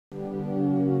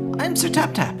I'm Sir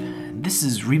Tap Tap. This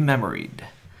is Rememoried.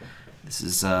 This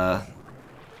is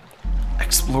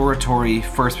exploratory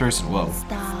first-person,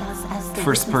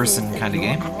 first-person kind of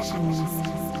game.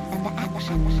 And the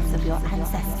actions of your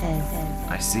ancestors.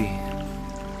 I see.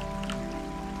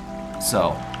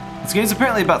 So, this game's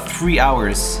apparently about 3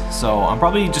 hours, so I'm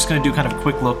probably just gonna do kind of a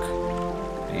quick look.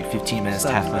 Maybe 15 minutes,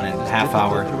 half minute, half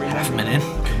hour, half minute.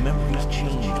 Memories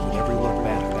change whenever you look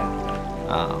back.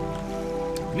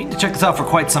 I mean to check this out for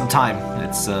quite some time.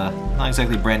 It's not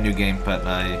exactly a brand new game, but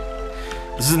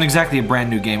this isn't exactly a brand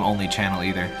new game only channel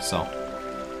either, so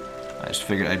I just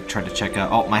figured I'd try to check out.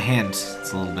 Oh, my hand,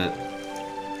 it's a little bit,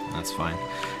 that's fine.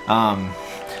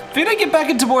 Figured I'd get back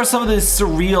into more some of this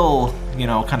surreal, you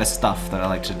know, kind of stuff that I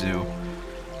like to do.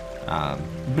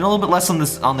 Been a little bit less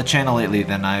on the channel lately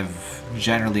than I've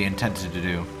generally intended to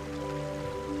do.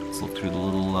 Let's look through the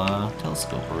little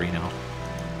telescope arena.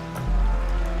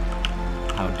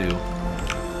 How do?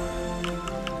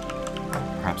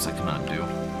 Perhaps I cannot do.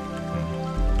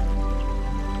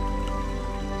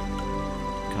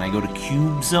 Can I go to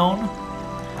Cube Zone?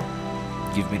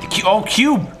 Give me the cube. Oh,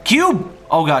 Cube! Cube!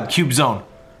 Oh god, Cube Zone.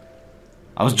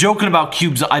 I was joking about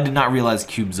Cube Zone. I did not realize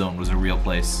Cube Zone was a real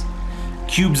place.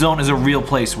 Cube Zone is a real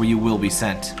place where you will be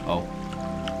sent. Oh.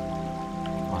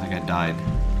 I think I died.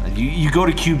 You go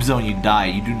to Cube Zone, you die.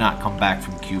 You do not come back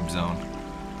from Cube Zone.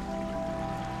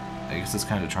 I guess it's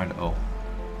kind of trying to... Oh.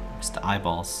 Mr.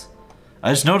 Eyeballs.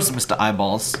 I just noticed Mr.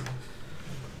 Eyeballs.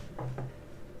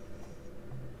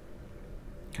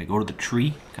 Can I go to the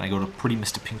tree? Can I go to pretty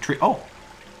Mr. Pink Tree? Oh!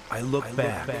 I look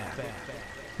back.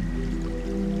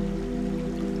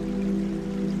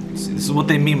 See, this is what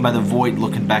they mean by the void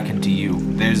looking back into you.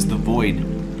 There's the void.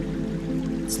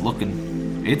 It's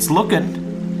looking. It's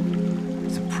looking.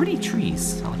 These are pretty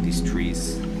trees. I like these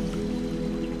trees.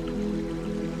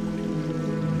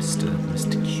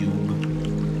 Mr. Cube.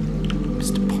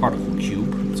 Mr. Particle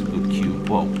Cube. It's a good cube.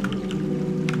 Whoa.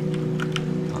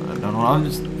 I don't know.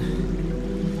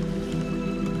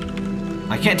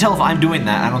 I can't tell if I'm doing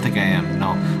that. I don't think I am.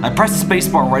 No. I pressed the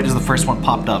spacebar right as the first one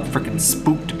popped up. Freaking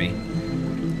spooked me.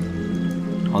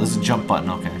 Oh, there's a jump button.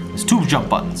 Okay. There's 2 jump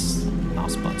buttons.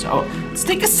 Mouse buttons. Oh, let's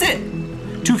take a sit.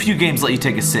 Too few games let you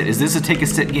take a sit. Is this a take a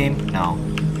sit game? No.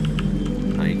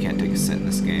 No, you can't take a sit in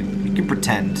this game. You can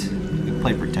pretend. You can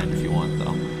play pretend if you want,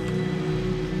 though.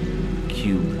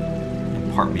 Cube.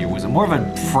 Impart me your wisdom. More of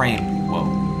a frame. Whoa.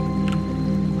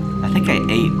 I think I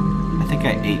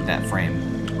ate that frame.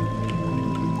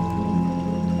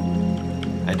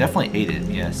 I definitely ate it,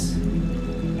 yes.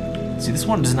 See, this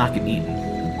one does not get eaten.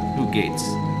 Ooh, gates.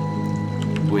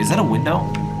 Wait, is that a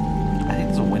window? I think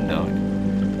it's a window.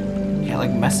 Yeah, it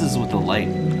like messes with the light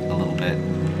a little bit.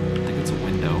 I think it's a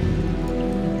window.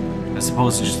 As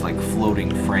opposed to just like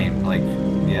floating frame, like,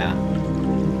 yeah.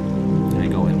 Can I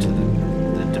go into the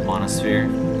demonosphere?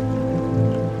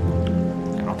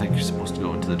 I don't think you're supposed to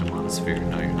go into the demonosphere.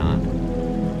 No, you're not.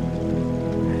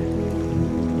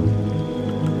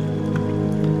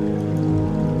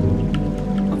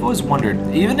 I've always wondered,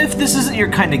 even if this isn't your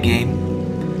kind of game,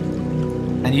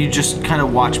 and you just kind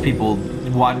of watch people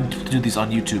want to do these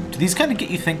on YouTube, do these kind of get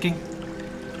you thinking?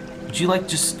 Do you like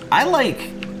just... I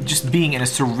like just being in a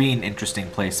serene, interesting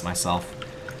place myself.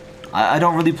 I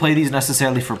don't really play these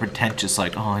necessarily for pretentious,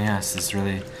 like, oh yes, this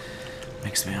really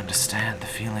makes me understand the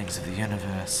feelings of the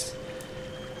universe.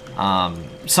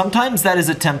 Sometimes that is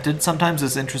attempted, sometimes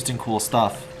it's interesting, cool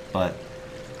stuff, but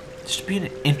just be an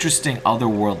interesting,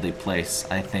 otherworldly place,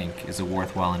 I think, is a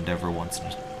worthwhile endeavor once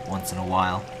in a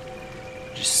while.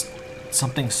 Just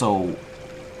something so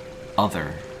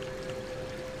other.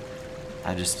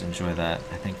 I just enjoy that.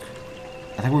 I think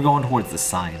we're going towards the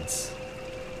signs.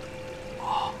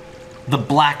 Oh, the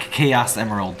Black Chaos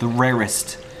Emerald, the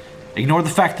rarest. Ignore the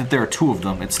fact that there are 2 of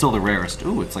them. It's still the rarest.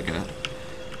 Ooh, it's like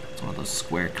it's one of those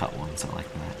square cut ones. I like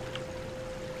that.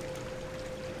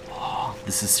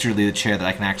 This is surely the chair that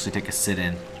I can actually take a sit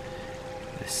in.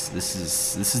 This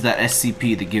is that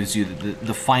SCP that gives you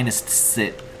the finest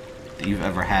sit that you've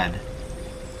ever had.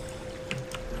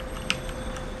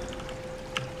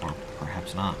 Or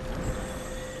perhaps not.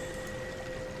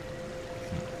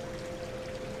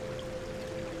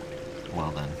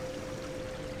 Well then.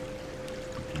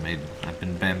 I've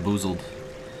been bamboozled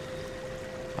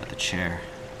by the chair.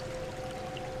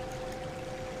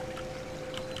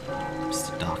 It's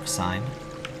the dock sign.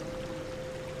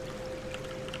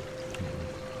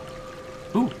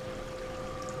 Ooh!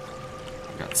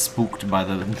 I got spooked by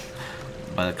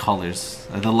the colors.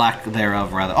 The lack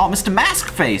thereof, rather. Oh, Mr. Mask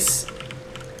Face!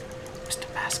 Mr.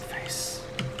 Mask Face.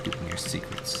 Give me your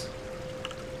secrets.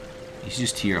 He's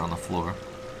just here on the floor.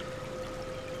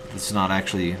 That's not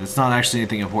actually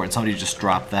anything important. Somebody just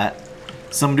dropped that.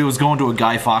 Somebody was going to a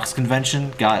Guy Fawkes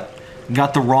convention, got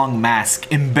the wrong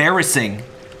mask. Embarrassing.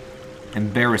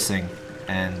 Embarrassing.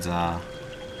 And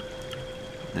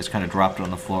they just kind of dropped it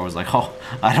on the floor. I was like, oh,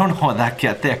 I don't know how that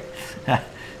got there.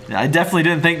 I definitely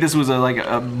didn't think this was like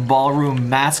a ballroom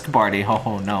mask party.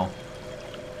 Oh no.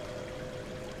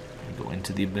 Go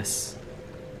into the abyss.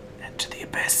 Into the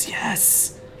abyss,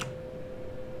 yes.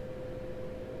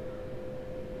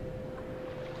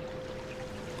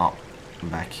 Oh, I'm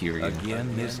back here again.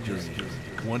 Again this journey.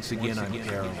 Once again I'm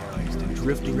paralyzed and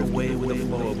drifting away with a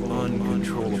flow of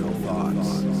uncontrollable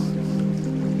thoughts.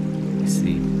 I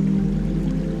see.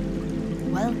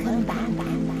 Welcome back.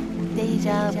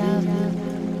 Deja vu.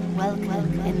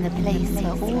 Welcome in the place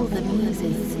where all the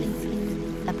muses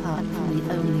sleep. Apart from the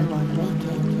only one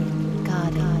waking,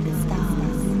 guarding the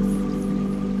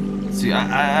stars. See,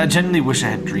 I genuinely wish I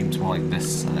had dreams more like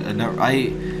this.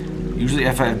 Usually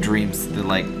if I have dreams, they're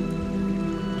like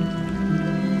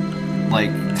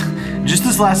just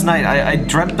this last night, I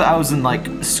dreamt that I was in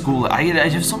like school. I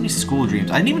have so many school dreams.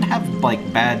 I didn't even have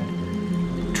like bad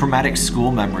traumatic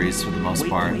school memories for the most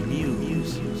part.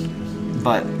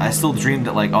 But I still dreamed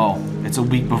that like, oh, it's a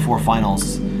week before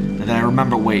finals. And then I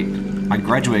remember, wait, I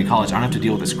graduated college, I don't have to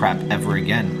deal with this crap ever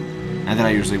again. And then I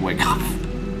usually wake up. I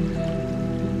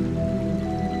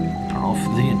don't know if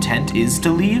the intent is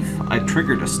to leave. I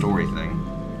triggered a story thing.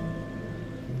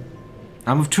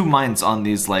 I'm of two minds on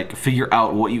these, like, figure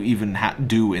out what you even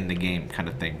do in the game kind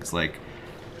of things. Like,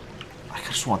 I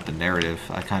just want the narrative.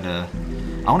 I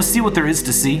want to see what there is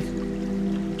to see.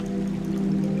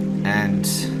 And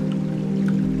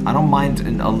I don't mind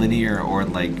a linear or,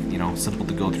 like, you know, simple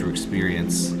to go through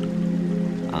experience.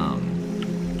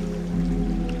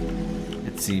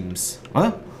 It seems...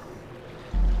 What?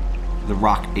 The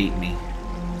rock ate me.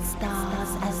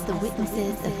 Stars as the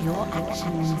witnesses of your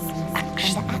actions and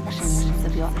the actions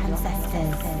of your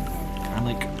ancestors. Can I,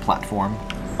 like, platform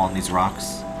on these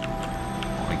rocks?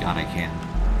 Oh my god, I can.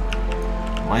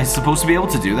 Am I supposed to be able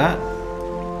to do that?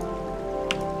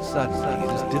 Suddenly,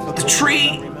 it is difficult. The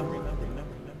tree!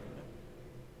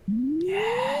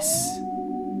 Yes.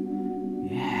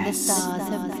 The Yes. stars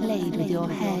have played with your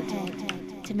head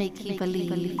to make you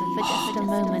believe for just a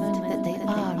moment that they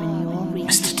are in your reach.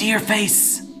 Mr.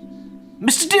 Deerface!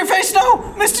 Mr. Deerface, no!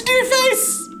 Mr.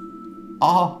 Deerface!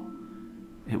 Oh.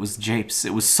 It was Japes.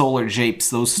 It was solar Japes,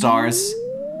 those stars.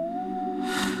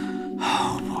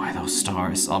 Oh boy, those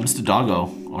stars. Oh, Mr.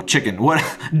 Doggo. Oh, chicken. What?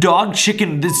 Dog,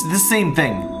 chicken, this same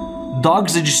thing.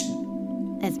 Dogs are just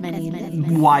As many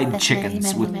wide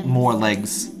chickens with more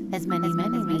legs. As many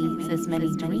memories, as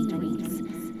many dreams.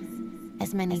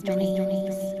 As many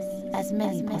dreams, as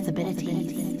many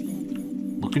possibilities.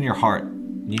 Look in your heart.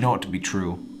 You know it to be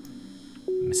true.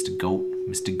 Mr.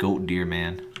 Goat Deer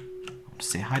Man. I want to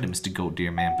say hi to Mr. Goat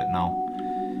Deer Man, but no.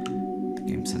 The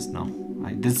game says no.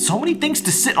 There's so many things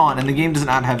to sit on, and the game does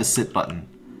not have a sit button.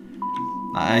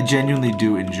 I genuinely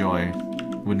do enjoy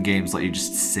when games let you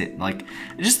just sit. Like,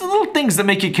 just the little things that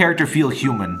make your character feel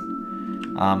human.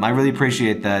 I really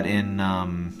appreciate that in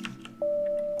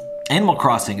Animal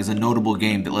Crossing is a notable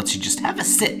game that lets you just have a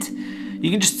sit. You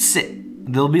can just sit.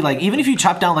 They'll be like, even if you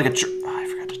chop down like a I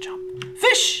forgot to jump.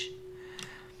 Fish!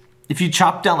 If you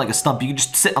chop down like a stump, you can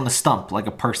just sit on the stump like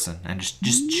a person and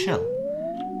just chill.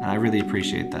 And I really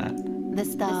appreciate that. The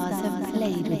stars have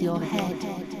played with your head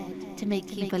to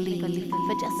make you believe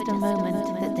for just a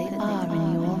moment that they are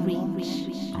in your reach.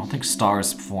 I don't think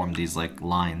stars form these like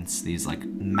lines, these like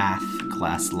math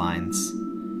class lines. Do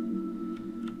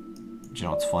you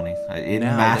know what's funny? In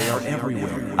math, they are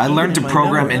everywhere. I learned to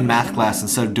program in math class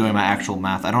instead of doing my actual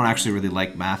math. I don't actually really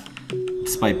like math,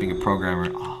 despite being a programmer.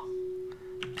 Oh,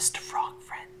 Mr. Frog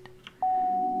Friend.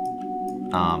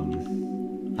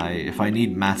 If I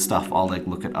need math stuff, I'll like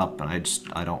look it up, and I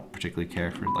don't particularly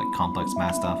care for like complex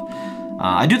math stuff.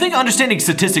 I do think understanding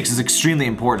statistics is extremely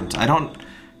important. I don't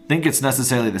think it's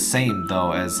necessarily the same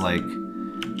though as like,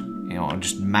 you know,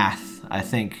 just math. I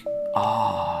think,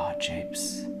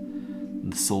 Japes.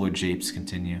 The solar Japes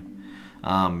continue.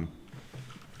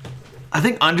 I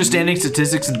think understanding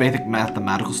statistics and basic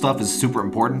mathematical stuff is super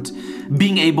important.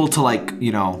 Being able to like,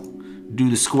 you know, do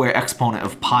the square exponent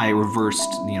of pi reversed,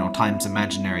 you know, times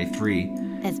imaginary 3.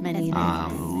 As many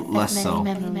less so.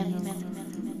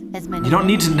 As many You don't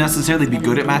need to necessarily be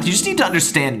good at math. You just need to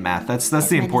understand math. That's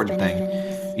the important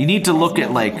thing. You need to look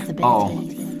at like, oh,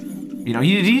 you know,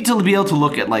 you need to be able to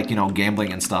look at like, you know,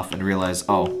 gambling and stuff and realize,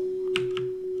 oh,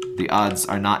 the odds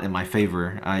are not in my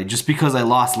favor. Just because I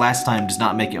lost last time does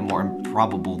not make it more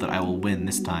improbable that I will win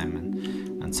this time,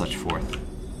 and such forth.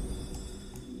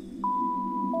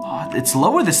 Oh, it's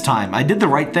lower this time. I did the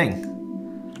right thing.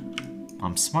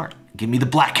 I'm smart. Give me the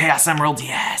Black Chaos Emerald.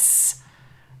 Yes!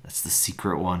 That's the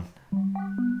secret one.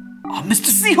 Oh, Mr.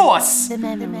 Seahorse!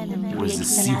 What is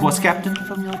this, Seahorse Captain?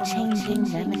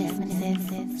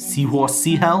 Seahorse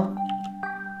Sea Hell?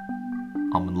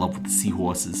 I'm in love with the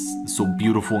seahorses. They're so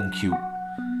beautiful and cute.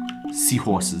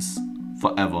 Seahorses.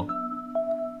 Forever.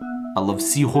 I love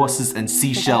seahorses and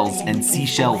seashells and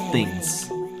seashell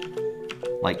things.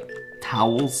 Like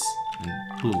towels and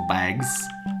little bags.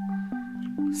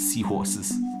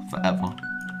 Seahorses. Forever.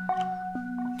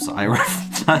 So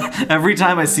every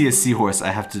time I see a seahorse,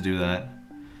 I have to do that.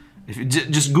 If you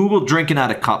just Google drinking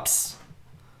out of cups.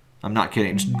 I'm not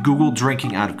kidding. Just Google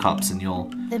drinking out of cups, and you'll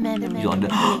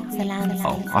oh,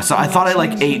 so I thought I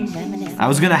like ate. I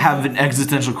was gonna have an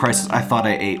existential crisis. I thought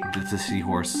I ate the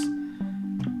seahorse.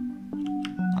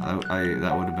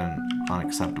 That would have been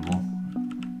unacceptable.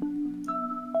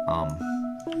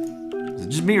 Is it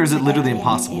just me, or is it literally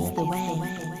impossible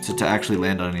to actually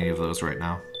land on any of those right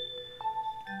now?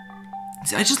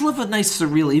 See, I just love a nice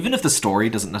surreal, even if the story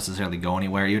doesn't necessarily go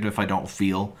anywhere, even if I don't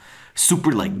feel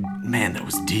super like, man, that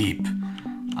was deep.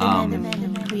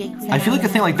 I feel like a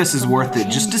thing like this is worth it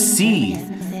just to see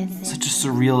such a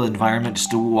surreal environment,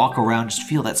 just to walk around, just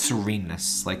feel that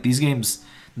sereneness. Like these games,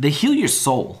 they heal your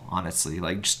soul, honestly.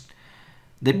 Like just,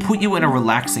 they put you in a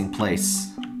relaxing place.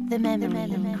 Though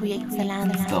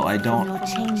I don't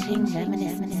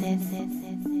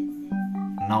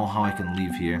know how I can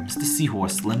leave here. Mr.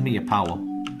 Seahorse, lend me your power.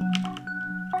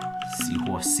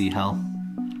 Seahorse, sea hell.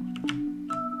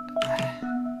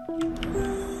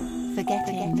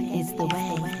 Forgetting is the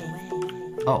way.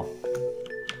 Oh.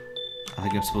 I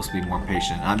think I'm supposed to be more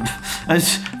patient.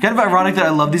 It's kind of ironic that I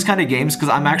love these kind of games because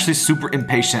I'm actually super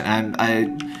impatient, and a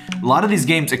lot of these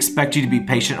games expect you to be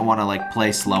patient and want to like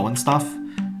play slow and stuff.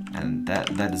 And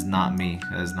that is not me.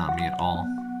 That is not me at all.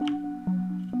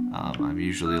 I'm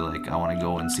usually like, I want to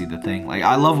go and see the thing. Like,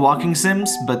 I love walking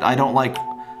sims, but I don't like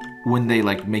when they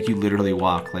like make you literally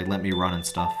walk. Like, let me run and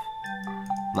stuff.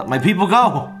 Let my people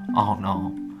go! Oh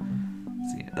no.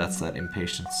 See, that's that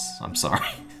impatience. I'm sorry.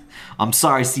 I'm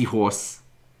sorry, Seahorse.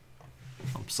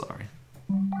 I'm sorry.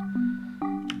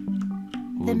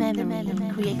 The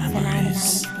memory creates a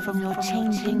landscape from your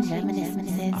changing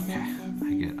reminiscences.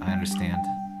 Okay, I understand.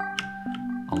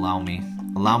 Allow me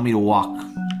to walk.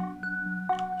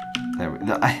 There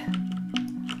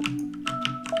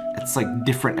it's like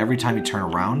different every time you turn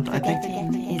around, I think.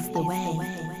 Is the way.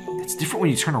 It's different when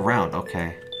you turn around,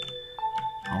 okay.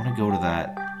 I want to go to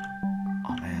that.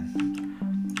 Oh man.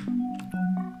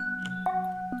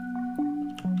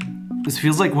 This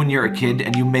feels like when you're a kid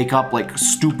and you make up like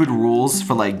stupid rules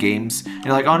for like games.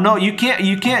 You're like, oh no, you can't,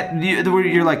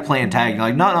 you're like playing tag. You're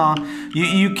like, no,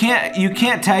 you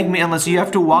can't tag me unless you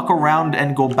have to walk around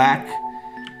and go back.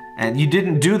 And you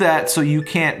didn't do that, so you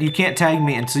can't tag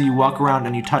me until you walk around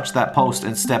and you touch that post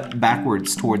and step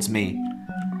backwards towards me.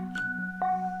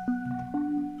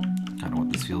 Kind of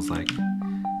what this feels like.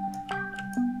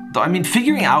 Though, I mean,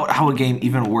 figuring out how a game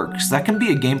even works, that can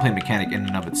be a gameplay mechanic in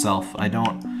and of itself. I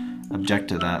don't object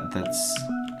to that. That's,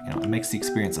 you know, it makes the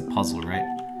experience a puzzle, right?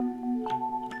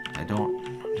 I don't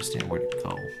understand where to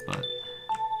go, but...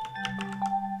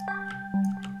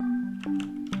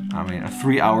 I mean, a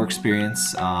 3-hour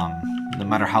experience, no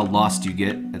matter how lost you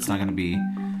get, it's not going to be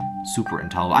super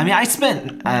intolerable. I mean, I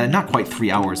spent, not quite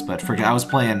 3 hours, but forget, I was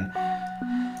playing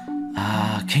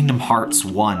Kingdom Hearts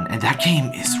 1, and that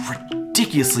game is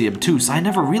ridiculously obtuse. I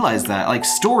never realized that. Like,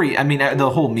 story, I mean, the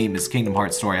whole meme is Kingdom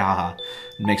Hearts story, haha.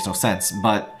 It makes no sense,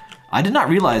 but I did not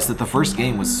realize that the first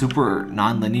game was super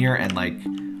non-linear and, like,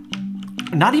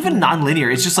 not even non-linear.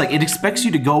 It's just, like, it expects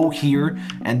you to go here,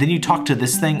 and then you talk to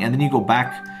this thing, and then you go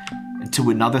back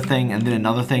to another thing, and then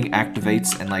another thing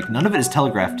activates, and like none of it is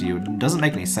telegraphed to you. It doesn't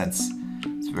make any sense.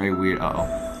 It's very weird.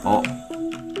 Oh.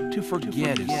 To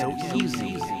forget is so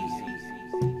easy.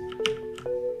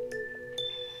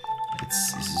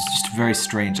 It's just very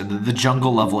strange, and the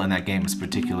jungle level in that game is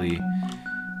particularly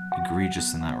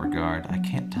egregious in that regard. I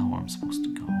can't tell where I'm supposed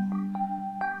to go.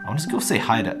 I want to go say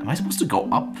hi to. Am I supposed to go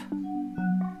up?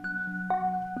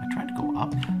 Am I trying to go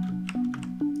up?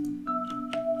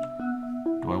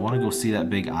 Do I want to go see that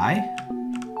big eye?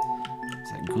 Is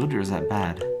that good or is that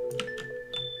bad?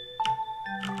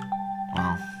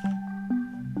 Wow.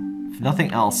 If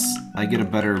nothing else, I get a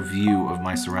better view of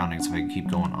my surroundings if I can keep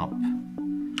going up.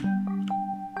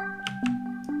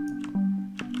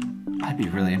 I'd be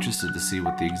really interested to see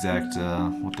what the exact,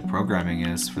 what the programming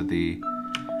is for the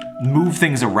move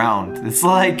things around. It's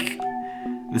like,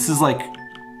 this is like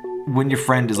when your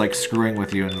friend is like screwing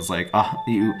with you and it's like,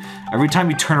 every time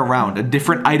you turn around, a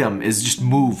different item is just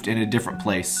moved in a different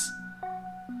place.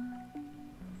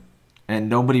 And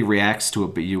nobody reacts to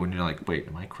it but you, and you're like, wait,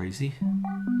 am I crazy?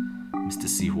 Mr.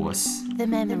 Seahorse. The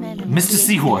memory. Mr.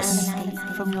 Seahorse.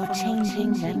 From your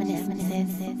changing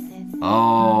reminiscences.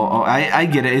 Oh, I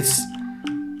get it. It's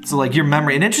so like your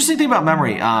memory. An interesting thing about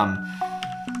memory,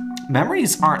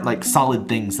 memories aren't like solid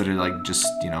things that are like just,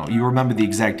 you know, you remember the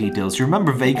exact details. You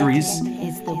remember vagaries.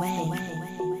 Is the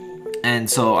way. And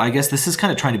so I guess this is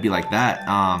kind of trying to be like that.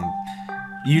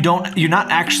 You're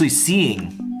not actually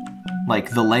seeing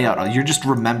like the layout, you're just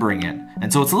remembering it.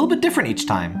 And so it's a little bit different each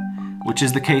time, which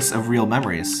is the case of real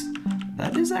memories.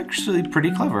 That is actually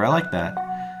pretty clever, I like that.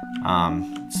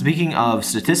 Speaking of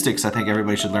statistics, I think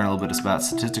everybody should learn a little bit about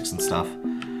statistics and stuff.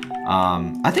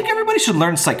 I think everybody should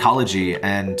learn psychology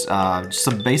and just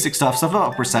some basic stuff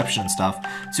about perception and stuff.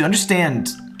 So you understand,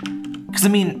 because I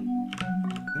mean,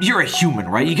 you're a human,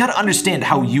 right? You gotta understand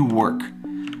how you work.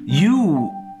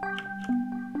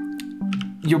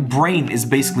 Your brain is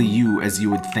basically you as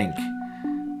you would think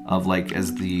of, like,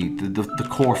 as the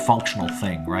core functional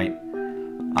thing, right?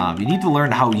 You need to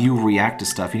learn how you react to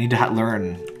stuff. You need to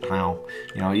learn how,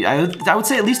 you know, I would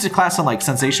say at least a class on like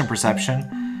sensation perception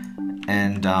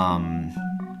and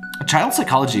child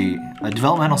psychology,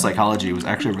 developmental psychology was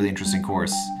actually a really interesting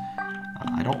course.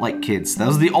 I don't like kids. That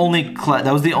was the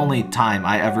only time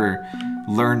I ever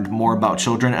learned more about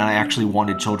children, and I actually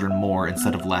wanted children more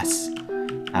instead of less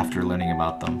after learning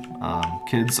about them.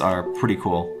 Kids are pretty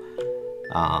cool,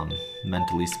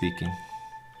 mentally speaking.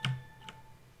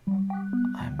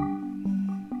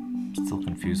 I'm still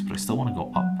confused, but I still want to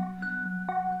go up.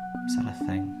 Is that a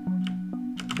thing?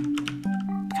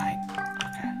 Okay.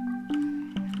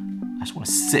 I just want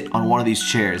to sit on one of these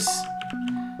chairs.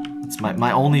 It's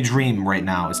my only dream right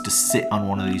now is to sit on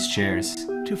one of these chairs.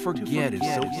 To forget is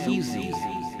so easy.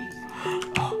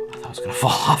 Oh, I thought I was gonna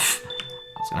fall off.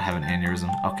 I was gonna have an aneurysm.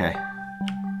 Okay.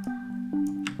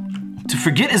 To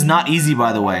forget is not easy,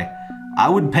 by the way. I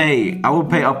would pay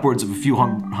upwards of a few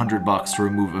 $100 to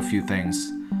remove a few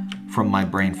things from my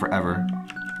brain forever.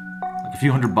 Like a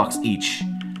few $100 each.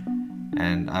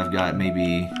 And I've got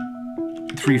maybe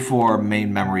 3-4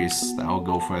 main memories that I'll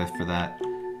go for that.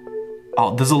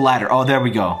 Oh, there's a ladder. Oh, there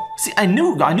we go. See, I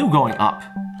knew going up.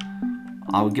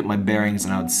 I would get my bearings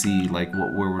and I would see like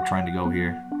where we're trying to go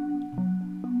here.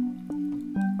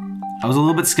 I was a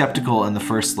little bit skeptical in the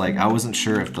first, like, I wasn't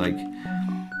sure if like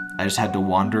I just had to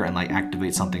wander and like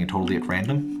activate something totally at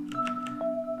random.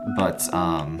 But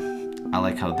I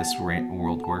like how this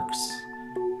world works.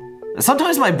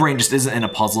 Sometimes my brain just isn't in a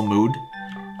puzzle mood,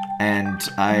 and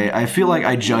I feel like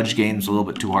I judge games a little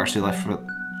bit too harshly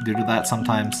due to that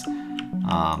sometimes.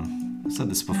 I've said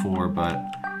this before, but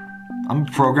I'm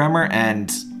a programmer,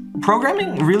 and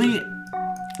programming really,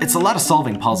 it's a lot of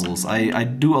solving puzzles. I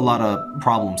do a lot of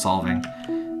problem solving,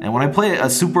 and when I play a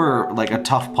super, like, a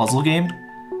tough puzzle game,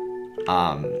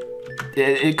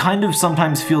 it kind of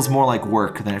sometimes feels more like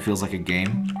work than it feels like a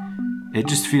game. It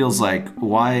just feels like,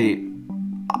 why...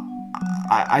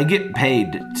 I get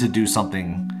paid to do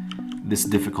something this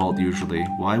difficult usually.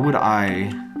 Why would I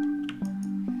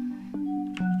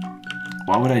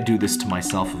do this to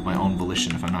myself of my own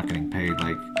volition if I'm not getting paid?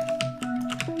 Like,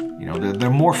 you know, they're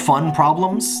more fun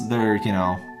problems. They're, you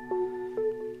know,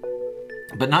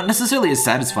 but not necessarily as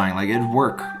satisfying. Like, it'd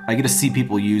work. I get to see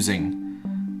people using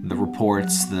the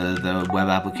reports, the web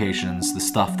applications, the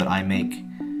stuff that I make.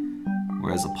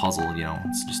 Whereas a puzzle, you know,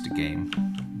 it's just a game.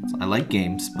 I like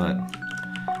games, but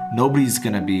nobody's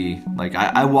gonna be like,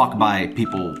 I walk by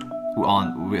people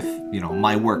with, you know,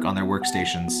 my work on their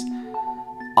workstations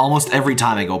almost every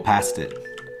time I go past it,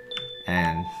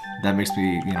 and that makes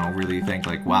me, you know, really think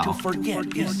like, wow. To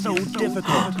forget is so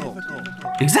difficult.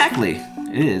 Exactly,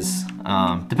 it is.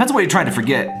 Depends on what you're trying to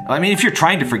forget. I mean, if you're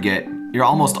trying to forget, you're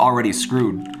almost already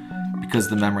screwed because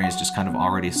the memory is just kind of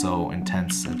already so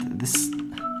intense. This,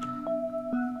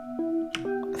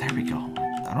 there we go.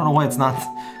 I don't know why it's not.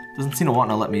 Doesn't seem to want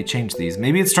to let me change these.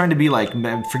 Maybe it's trying to be like,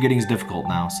 forgetting is difficult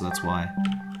now, so that's why.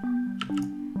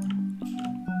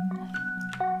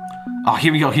 Oh,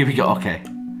 here we go, okay.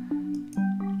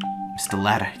 Mr.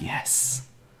 Ladder, yes.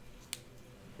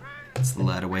 It's the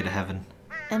ladder way to heaven.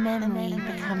 A memory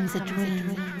becomes a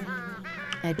dream.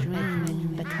 A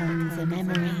dream becomes a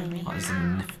memory. Oh,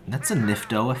 that's a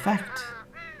Nifto effect.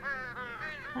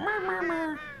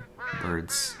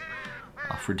 Birds.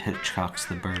 Alfred Hitchcock's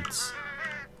The Birds.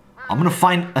 I'm gonna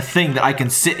find a thing that I can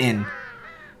sit in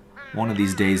one of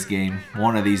these days, game.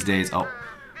 One of these days. Oh.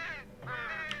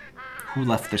 Who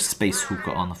left their space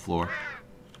hookah on the floor?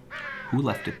 Who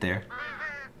left it there?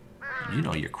 You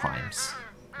know your crimes.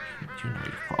 You know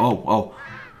your oh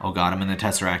god, I'm in the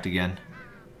Tesseract again.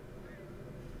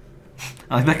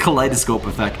 I like that kaleidoscope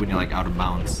effect when you're like out of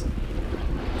bounds.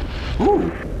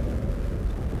 Ooh.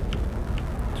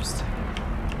 Interesting.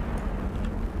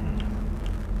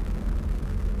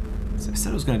 So I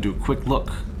said I was gonna do a quick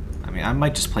look. I mean, I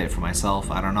might just play it for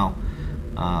myself. I don't know.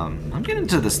 I'm getting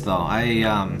into this though.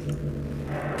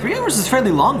 3 hours is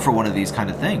fairly long for one of these kind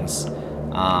of things.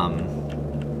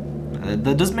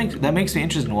 That makes me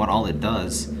interested in what all it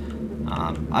does.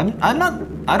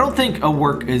 I don't think a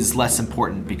work is less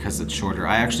important because it's shorter.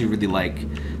 I actually really like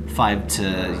 5 to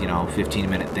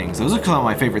 15-minute things. Those are some of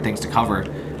my favorite things to cover.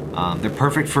 They're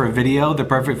perfect for a video. They're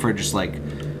perfect for just like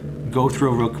go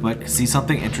through real quick, see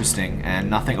something interesting, and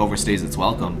nothing overstays its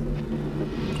welcome.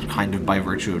 Kind of by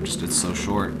virtue of just it's so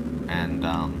short, and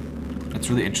it's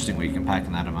really interesting what you can pack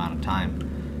in that amount of time.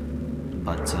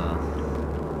 But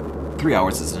 3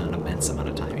 hours isn't an immense amount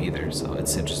of time either, so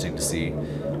it's interesting to see.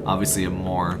 Obviously, a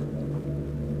more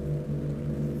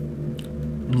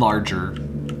larger,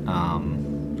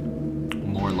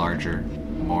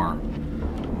 more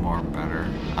better,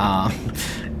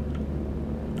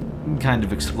 kind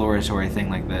of exploratory thing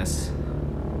like this.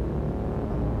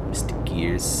 Mr.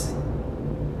 Gears.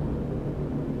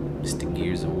 Mr.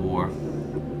 Gears of War.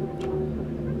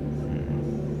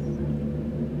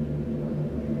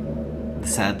 The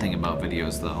sad thing about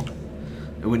videos, though,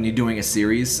 when you're doing a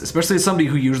series, especially as somebody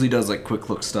who usually does like quick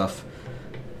look stuff,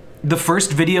 the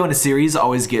first video in a series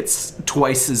always gets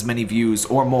twice as many views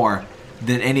or more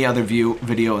than any other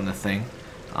video in the thing.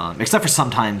 Except for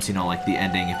sometimes, like the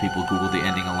ending, if people Google the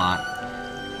ending a lot.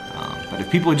 But if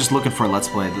people are just looking for a Let's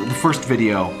Play, the first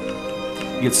video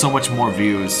gets so much more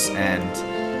views, and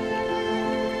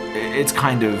it's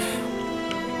kind of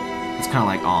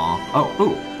like, aw.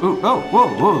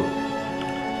 Whoa.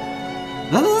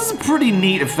 That is a pretty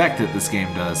neat effect that this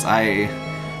game does.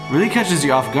 Really catches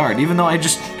you off guard, even though we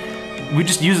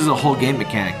just use it as a whole game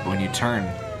mechanic. But when you turn,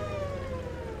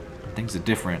 things are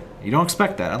different. You don't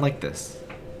expect that. I like this.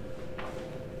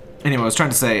 Anyway, I was trying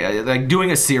to say, like,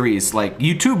 doing a series, like,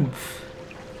 YouTube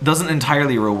doesn't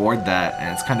entirely reward that,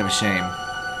 and it's kind of a shame.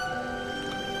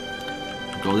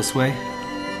 Go this way.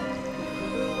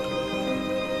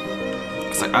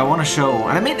 Because I want to show,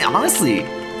 and I mean, honestly,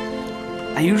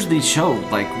 I usually show,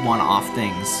 like, one-off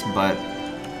things, but,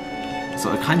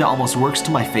 so it kind of almost works to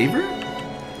my favor?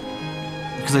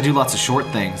 Because I do lots of short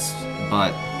things,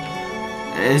 but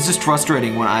it's just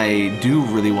frustrating when I do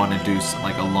really want to do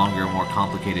like a longer, more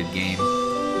complicated game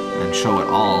and show it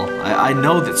all. I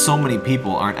know that so many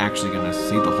people aren't actually going to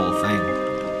see the whole thing.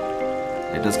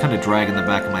 It does kind of drag in the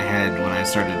back of my head when I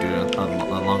started to do a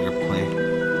longer play.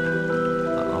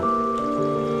 Uh-oh.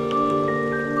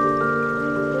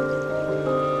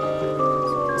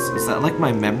 Is that like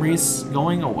my memories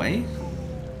going away?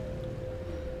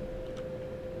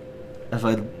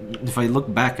 If I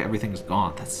look back, everything's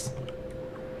gone. That's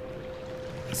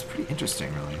pretty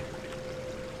interesting, really.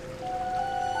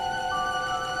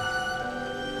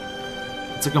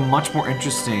 It's like a much more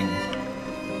interesting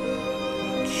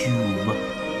cube.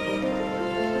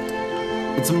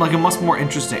 It's like a much more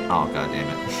interesting. Oh, god damn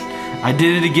it! I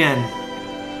did it again.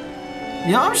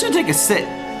 You know, I'm just gonna take a sit.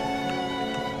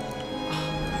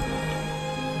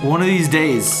 One of these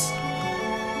days,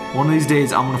 I'm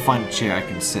gonna find a chair I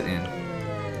can sit in.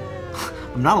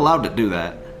 I'm not allowed to do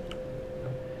that.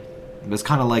 It's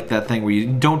kind of like that thing where you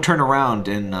don't turn around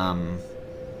in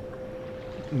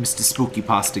Mr. Spooky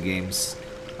Pasta games.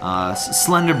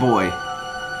 Slender Boy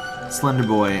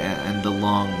and the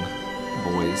Long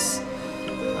Boys.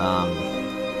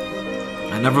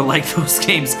 I never liked those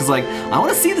games because, like, I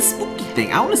want to see the spooky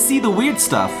thing. I want to see the weird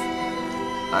stuff.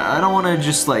 I don't want to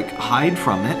just like hide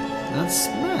from it. That's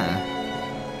meh.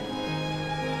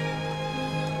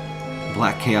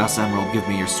 Black Chaos Emerald, give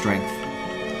me your strength.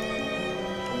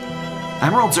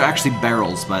 Emeralds are actually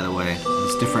barrels, by the way.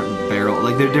 It's different barrel,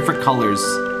 like they're different colors.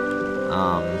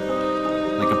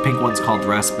 Like a pink one's called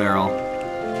Brass Barrel.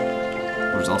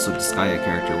 There's also a Disgaea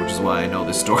character, which is why I know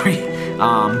this story.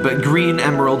 But green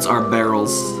emeralds are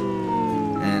barrels,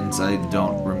 and I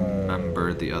don't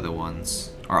remember the other ones.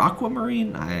 Are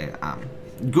aquamarine?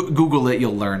 Google it,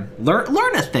 you'll learn.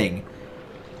 Learn a thing.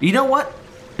 You know what?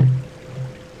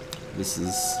 This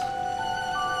is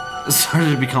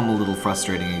started to become a little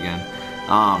frustrating again.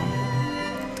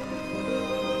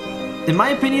 In my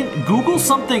opinion, Google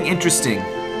something interesting.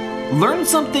 Learn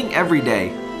something every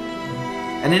day.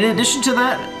 And in addition to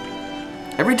that,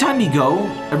 every time you go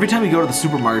to the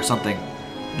supermarket or something,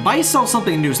 buy yourself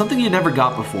something new, something you never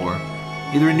got before.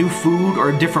 Either a new food or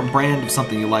a different brand of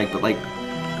something you like, but like,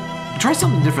 Try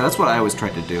something different. That's what I always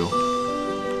tried to do.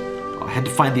 Oh, I had to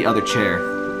find the other chair.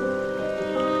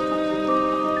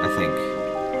 I think.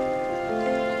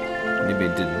 Maybe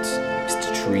I didn't.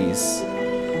 Mr. Trees.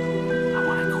 I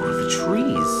want to go to the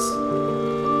trees.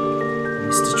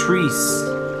 Mr. Trees.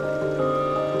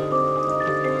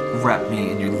 Wrap me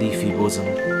in your leafy bosom.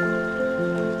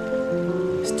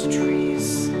 Mr.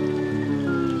 Trees. I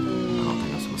don't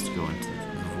think I'm supposed to go into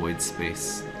the void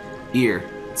space. Ear.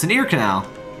 It's an ear canal.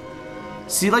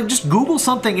 See, like, just Google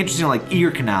something interesting like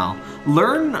ear canal.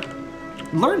 Learn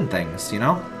things, you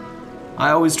know? I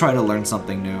always try to learn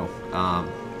something new.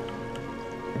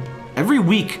 Every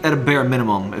week at a bare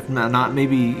minimum. If not,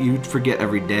 maybe you'd forget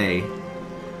every day.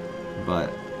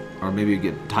 But, or maybe you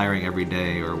get tiring every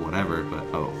day or whatever, but,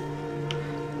 oh.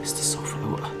 It's the sofa.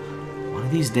 One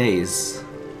of these days,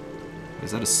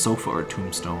 is that a sofa or a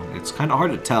tombstone? It's kind of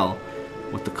hard to tell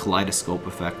with the kaleidoscope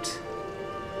effect.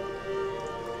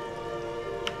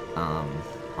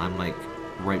 I'm like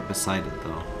right beside it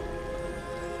though.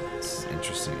 It's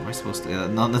interesting. Am I supposed to? Yeah,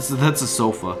 no, that's a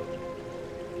sofa.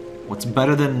 What's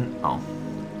better than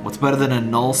a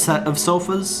null set of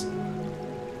sofas?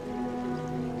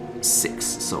 6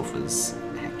 sofas.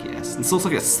 Heck yes. This looks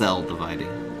like a cell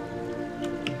dividing.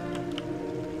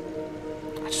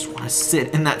 I just want to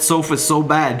sit in that sofa so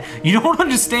bad. You don't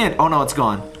understand. Oh no, it's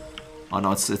gone. Oh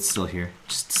no, it's still here.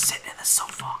 Just sit in the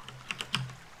sofa.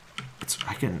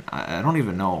 I don't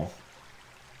even know.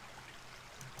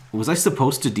 Was I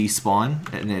supposed to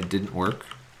despawn and it didn't work?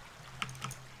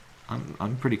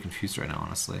 I'm pretty confused right now,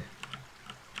 honestly.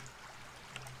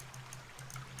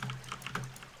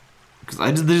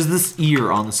 Because there's this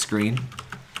ear on the screen.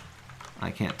 I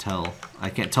can't tell.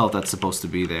 I can't tell if that's supposed to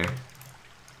be there.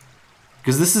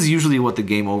 Because this is usually what the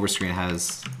game over screen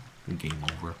has. Game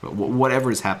over, but whatever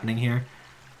is happening here.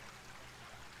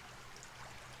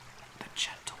 The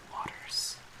gentle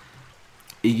waters.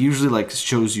 It usually like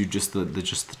shows you just the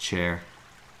chair.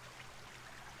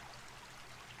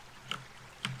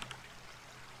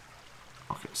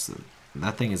 Okay, so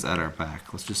that thing is at our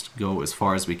back. Let's just go as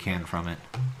far as we can from it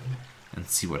and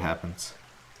see what happens.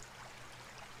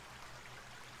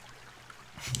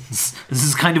 This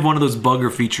is kind of one of those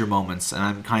bugger feature moments, and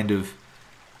I'm kind of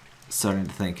starting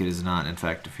to think it is not, in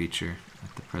fact, a feature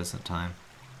at the present time.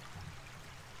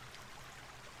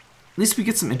 At least we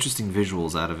get some interesting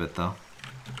visuals out of it, though.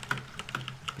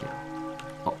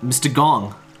 Oh, Mr.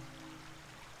 Gong.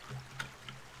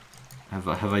 Have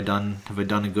I done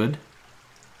a good?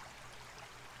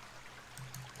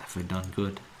 Have I done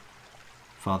good,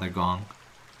 Father Gong?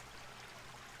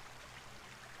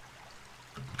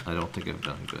 I don't think I've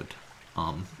done good.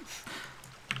 I'm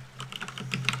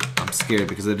scared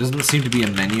because there doesn't seem to be a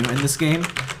menu in this game,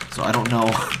 so I don't know.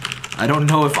 I don't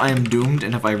know if I am doomed,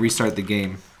 and if I restart the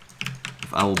game,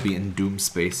 if I will be in doom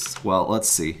space. Well, let's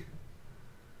see.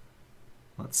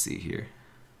 Let's see here.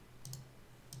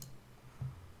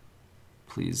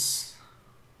 Please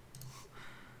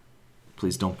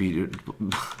don't be.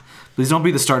 Please don't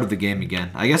be the start of the game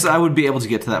again. I guess I would be able to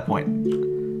get to that point.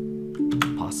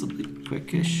 Possibly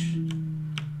quickish.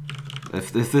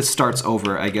 If this starts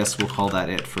over, I guess we'll call that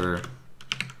it for.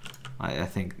 I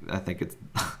think it's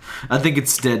I think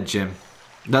it's dead, Jim.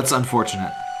 That's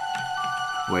unfortunate.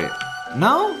 Wait,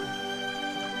 no,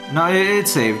 it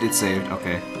saved. It saved.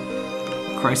 Okay.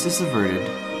 Crisis averted.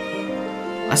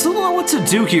 I still don't know what to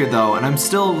do here though, and I'm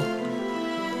still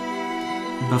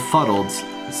befuddled.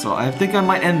 So I think I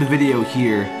might end the video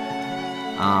here.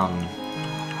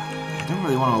 I don't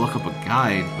really want to look up a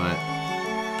guide, but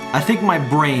I think my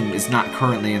brain is not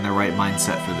currently in the right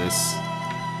mindset for this.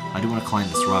 I do want to climb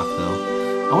this rock,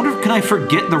 though. I wonder if can I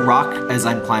forget the rock as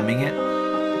I'm climbing it?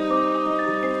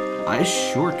 I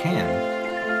sure can.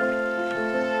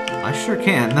 I sure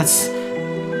can. That's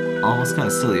almost kind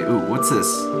of silly. Ooh, what's this?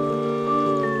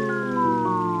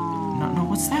 No,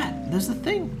 what's that? There's a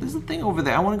thing. There's a thing over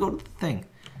there. I want to go to the thing.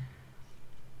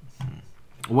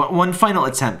 One final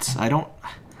attempt. I don't...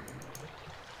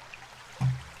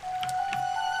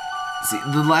 See,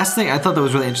 the last thing I thought that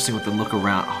was really interesting with the look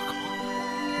around. Oh, come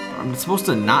on. I'm supposed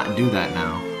to not do that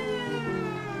now.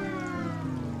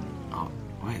 Oh,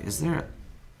 wait, is there a...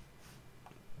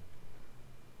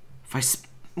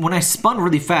 When I spun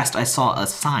really fast, I saw a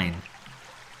sign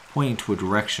pointing to a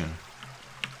direction.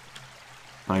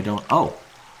 But I don't... Oh.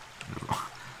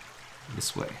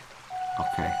 This way.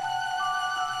 Okay.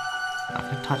 I'm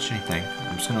not gonna touch anything.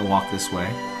 I'm just gonna walk this way.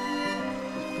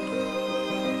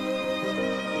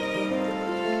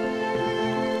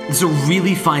 It's a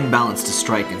really fine balance to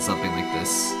strike in something like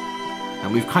this.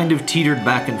 And we've kind of teetered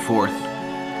back and forth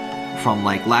from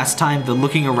like last time, the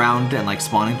looking around and like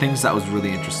spawning things, that was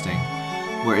really interesting.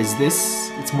 Whereas this,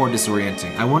 it's more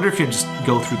disorienting. I wonder if you just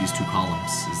go through these two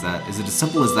columns. Is it as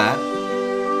simple as that?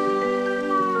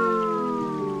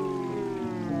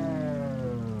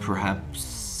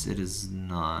 Perhaps it is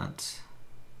not.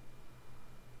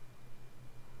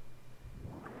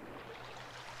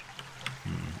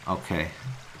 Okay.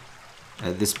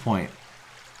 At this point,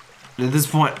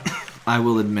 I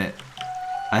will admit,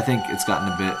 I think it's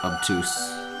gotten a bit obtuse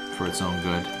for its own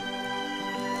good.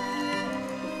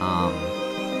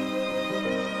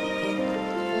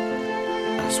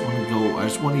 I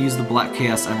just want to use the Black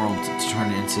Chaos Emerald to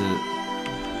turn it into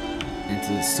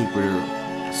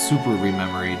super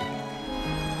Rememoried.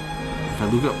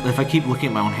 If I keep looking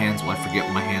at my own hands, will I forget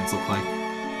what my hands look like?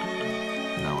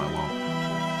 No, I won't.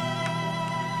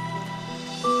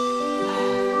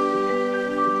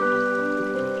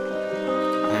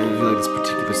 I feel like this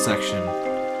particular section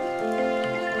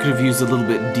could have used a little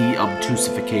bit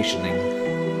de-obtusificationing.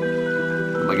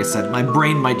 Like I said, my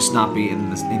brain might just not be in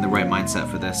the right mindset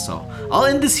for this, so I'll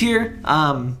end this here.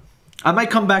 I might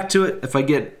come back to it if I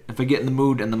get in the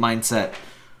mood and the mindset,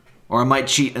 or I might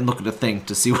cheat and look at a thing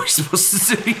to see what you're supposed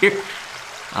to do here.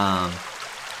 I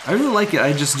really like it.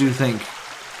 I just do think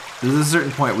there's a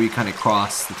certain point where you kind of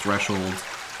cross the threshold,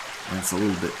 and it's a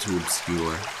little bit too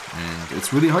obscure, and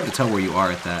it's really hard to tell where you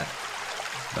are at that.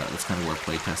 But that's kind of where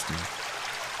playtesting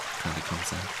kind of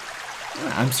comes in.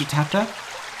 Yeah, I'm Sir Tap Tap.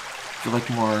 If you like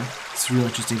more surreal,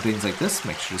 interesting things like this,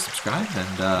 make sure to subscribe.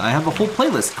 And I have a whole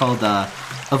playlist called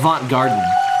Avant Garden.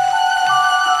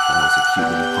 That was a cute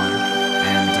little pun.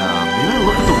 And maybe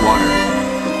look at the water.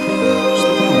 Just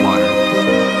look at the water.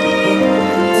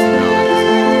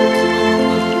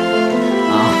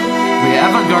 But yeah,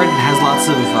 Avant Garden has lots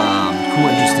of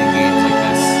cool, interesting games like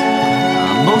this.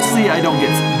 Mostly, I don't get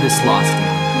this lost in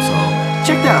them. So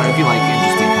check that out if you like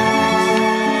interesting kind of things,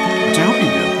 which I hope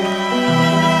you do.